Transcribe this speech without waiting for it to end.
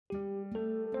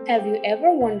Have you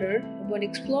ever wondered about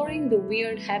exploring the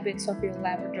weird habits of your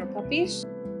Labrador puppies?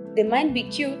 They might be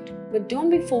cute, but don't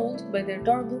be fooled by their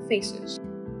adorable faces.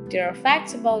 There are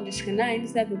facts about these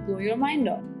canines that will blow your mind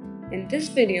off. In this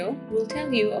video, we'll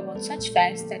tell you about such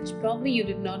facts that probably you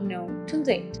did not know till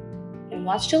date. And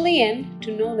watch till the end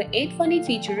to know the 8 funny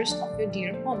features of your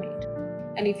dear pomade.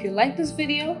 And if you like this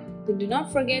video, then do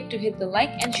not forget to hit the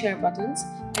like and share buttons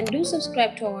and do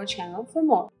subscribe to our channel for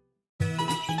more.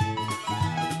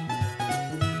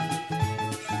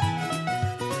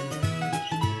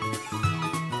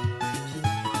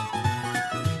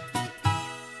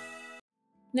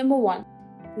 Number 1.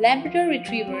 Labrador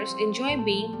retrievers enjoy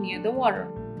being near the water.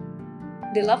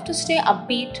 They love to stay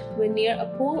upbeat when near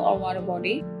a pool or water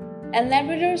body, and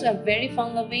Labradors are very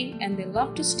fun-loving and they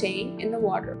love to stay in the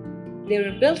water. They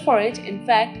were built for it. In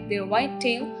fact, their white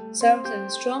tail serves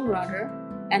as a strong rudder,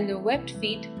 and their webbed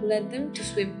feet let them to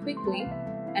swim quickly,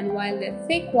 and while their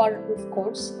thick waterproof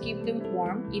coats keep them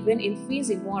warm even in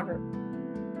freezing water.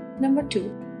 Number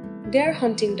 2. They are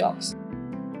hunting dogs.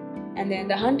 And then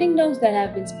the hunting dogs that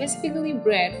have been specifically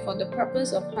bred for the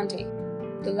purpose of hunting.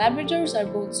 The Labradors are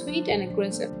both sweet and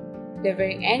aggressive. They're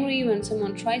very angry when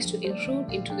someone tries to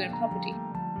intrude into their property.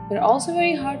 They're also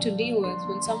very hard to deal with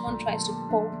when someone tries to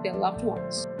poke their loved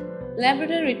ones.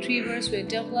 Labrador retrievers were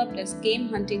developed as game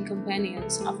hunting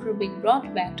companions after being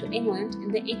brought back to England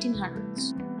in the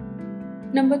 1800s.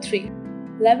 Number 3.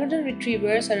 Labrador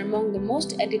retrievers are among the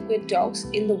most adequate dogs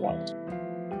in the world.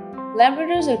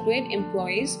 Labradors are great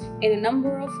employees in a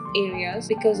number of areas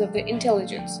because of their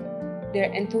intelligence. They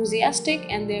are enthusiastic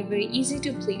and they are very easy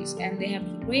to please, and they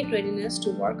have great readiness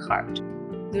to work hard.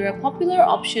 They are a popular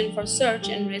option for search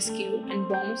and rescue and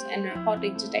bombs and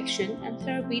narcotic detection and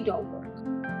therapy dog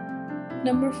work.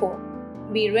 Number 4.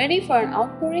 Be ready for an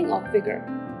outpouring of vigor.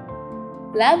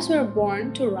 Labs were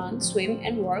born to run, swim,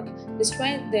 and work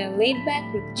despite their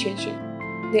laid-back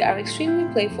reputation. They are extremely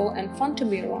playful and fun to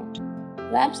be around.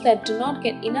 Labs that do not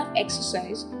get enough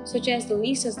exercise, such as the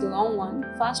least as the long one,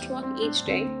 fast walk each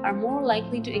day, are more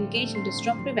likely to engage in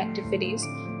disruptive activities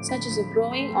such as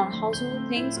growing on household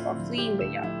things or fleeing the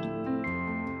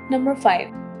yard. Number 5.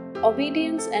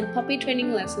 Obedience and puppy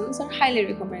training lessons are highly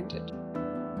recommended.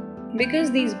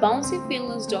 Because these bouncy,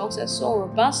 fearless dogs are so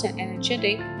robust and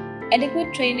energetic,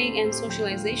 adequate training and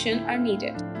socialization are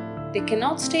needed. They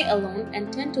cannot stay alone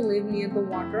and tend to live near the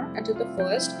water until the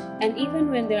fullest, and even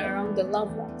when they are around their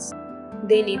loved ones.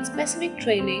 They need specific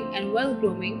training and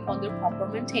well-grooming for their proper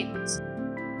maintenance.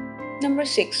 Number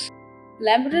 6.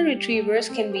 Labrador retrievers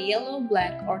can be yellow,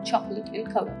 black, or chocolate in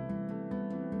color.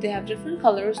 They have different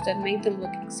colors that make them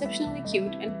look exceptionally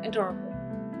cute and adorable.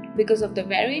 Because of the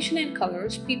variation in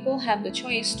colors, people have the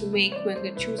choice to make when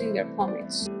they're choosing their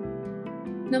pomades.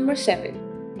 Number 7.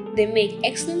 They make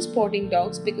excellent sporting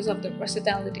dogs because of their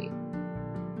versatility.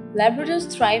 Labradors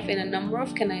thrive in a number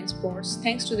of canine sports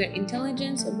thanks to their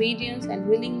intelligence, obedience, and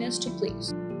willingness to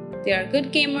please. They are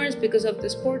good gamers because of their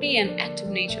sporty and active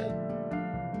nature.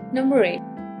 Number 8.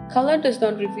 Color does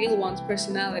not reveal one's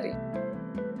personality.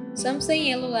 Some say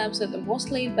yellow labs are the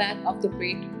most laid back of the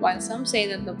breed, while some say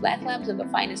that the black labs are the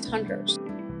finest hunters.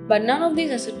 But none of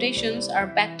these assertions are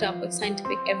backed up with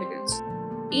scientific evidence.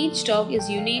 Each dog is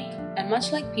unique, and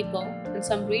much like people, and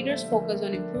some breeders focus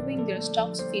on improving their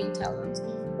stock's field talents,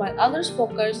 while others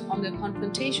focus on their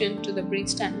confrontation to the breed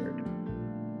standard.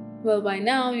 Well, by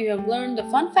now you have learned the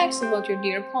fun facts about your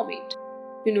dear pomade.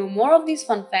 To know more of these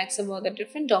fun facts about the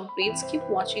different dog breeds, keep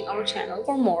watching our channel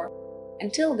for more.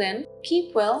 Until then,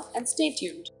 keep well and stay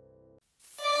tuned.